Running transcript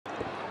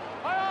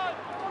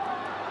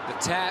The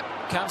tap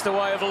comes the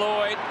way of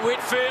Lloyd.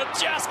 Whitfield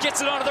just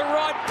gets it onto the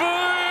right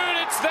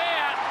boot. It's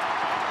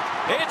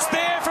there. It's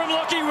there from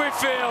Lachie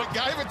Whitfield.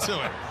 Gave it to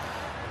him.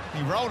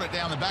 He rolled it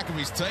down the back of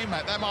his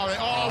teammate. That might be,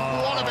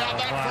 what about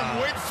that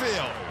from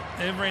Whitfield?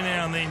 Every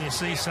now and then you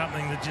see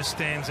something that just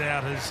stands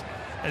out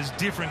as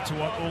different to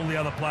what all the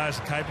other players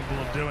are capable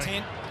of doing.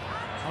 10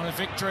 on a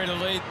victory to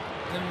lead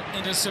them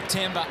into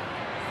September,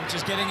 which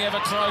is getting ever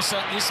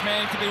closer. This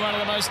man could be one of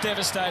the most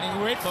devastating.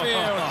 Whitfield,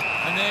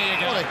 and there you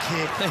go. What a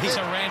kick. He's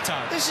a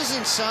ranto. This is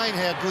insane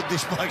how good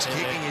this bloke's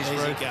kicking is,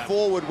 Ruth.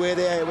 Forward where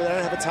they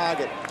don't have a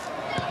target.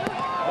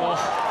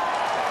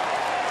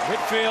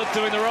 Whitfield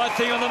doing the right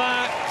thing on the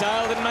mark.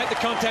 Dale didn't make the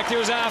contact he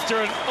was after,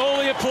 and all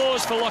the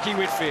applause for Lachie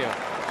Whitfield.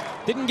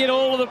 Didn't get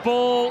all of the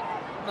ball,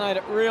 made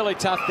it really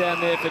tough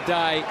down there for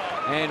Day,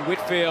 and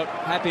Whitfield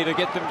happy to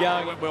get them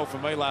going. Went well for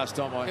me last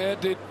time I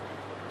it did.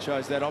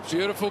 chose that option.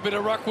 Beautiful bit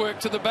of ruck work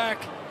to the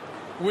back.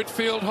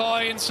 Whitfield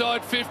high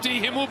inside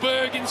 50.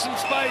 Himmelberg in some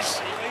space.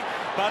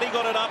 But he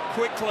got it up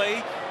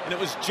quickly, and it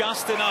was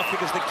just enough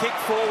because the kick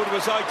forward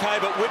was okay,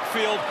 but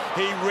Whitfield,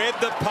 he read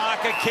the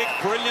Parker kick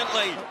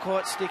brilliantly. Not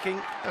quite sticking.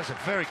 That was a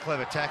very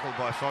clever tackle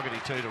by Fogarty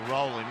too to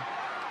roll him.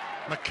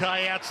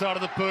 McVeigh outside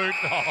of the boot.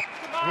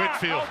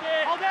 Whitfield.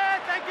 Hold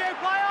it, thank you,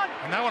 play on.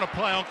 And they want to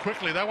play on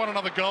quickly. They want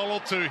another goal or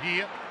two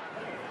here.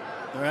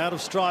 They're out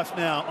of strife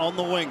now on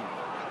the wing.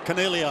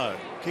 Coniglio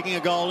kicking a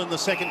goal in the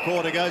second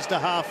quarter, goes to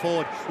half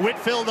forward.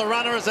 Whitfield, the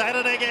runner, is at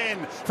it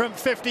again from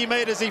 50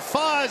 metres. He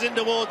fires in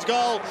towards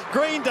goal.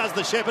 Green does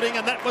the shepherding,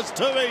 and that was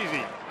too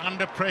easy.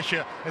 Under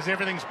pressure, as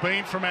everything's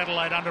been from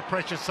Adelaide, under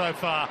pressure so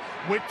far.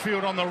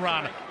 Whitfield on the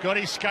run. Got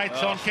his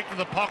skates on, kick to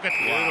the pocket.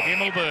 Wow.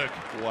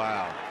 Himmelberg.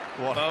 Wow.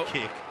 What a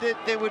kick.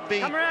 There would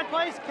be... Come around,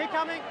 please. Keep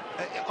coming.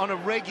 On a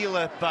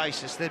regular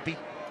basis, there'd be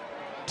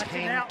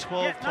 10,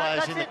 12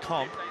 players in the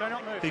comp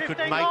who could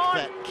make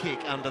that kick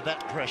under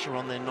that pressure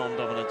on their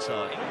non-dominant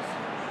side.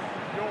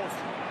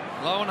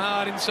 Low and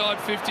hard inside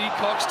 50.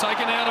 Cox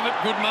taken out of it.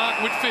 Good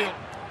mark, Whitfield.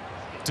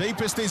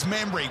 Deepest is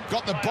Membry.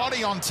 Got the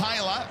body on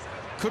Taylor.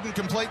 Couldn't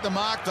complete the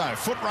mark, though.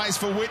 Foot race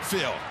for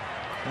Whitfield.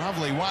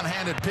 Lovely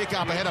one-handed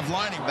pick-up ahead of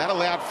Lenny. That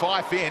allowed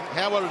Fife in.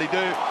 How well did he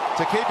do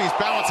to keep his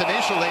balance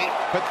initially?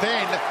 But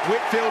then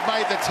Whitfield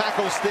made the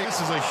tackle stick.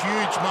 This is a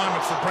huge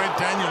moment for Brent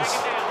Daniels.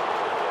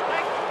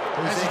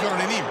 Has he got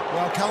it in him?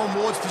 Well, Callan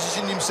Ward's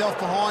positioned himself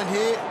behind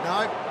here.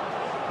 No,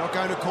 not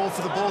going to call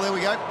for the ball. There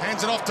we go.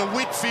 Hands it off to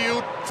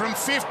Whitfield from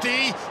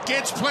 50.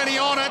 Gets plenty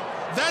on it.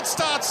 That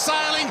starts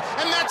sailing,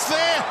 and that's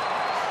there.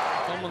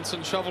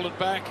 Tomlinson shoveled it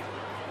back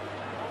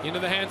into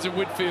the hands of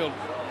Whitfield.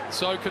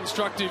 So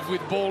constructive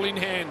with ball in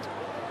hand.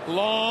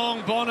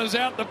 Long, Bonner's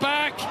out the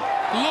back.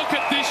 Look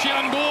at this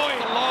young boy.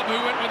 The lob who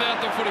went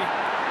without the footy.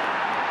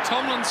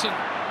 Tomlinson.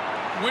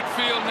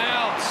 Whitfield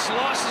now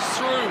slices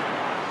through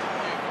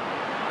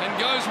and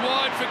goes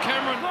wide for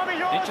Cameron.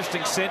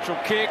 Interesting central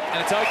kick,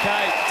 and it's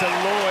okay to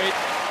Lloyd.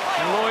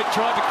 And Lloyd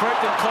tried to creep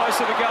them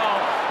closer to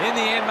goal. In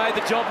the end, made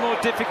the job more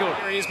difficult.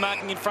 He is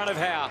marking in front of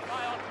Howe.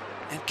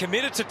 And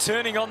committed to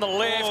turning on the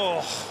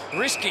left.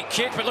 Risky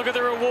kick, but look at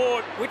the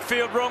reward.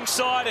 Whitfield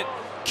wrong-sided.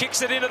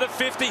 Kicks it into the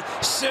 50.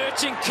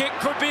 Searching kick,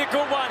 could be a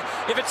good one.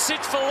 If it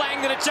sits for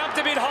Langdon, it jumped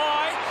a bit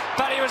high,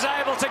 but he was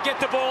able to get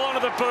the ball onto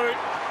the boot.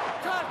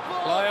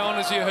 Play on,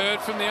 as you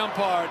heard from the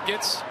umpire. It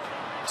gets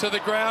to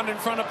the ground in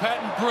front of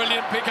Patton.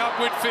 Brilliant pick up,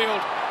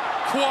 Whitfield.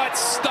 Quite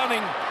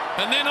stunning.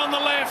 And then on the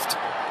left.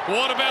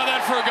 What about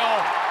that for a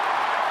goal?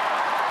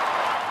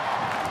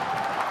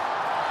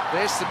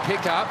 There's the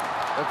pick-up.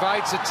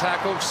 Evades a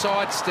tackle,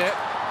 sidestep.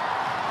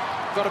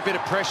 Got a bit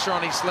of pressure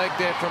on his leg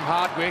there from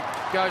Hardwick.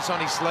 Goes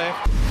on his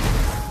left.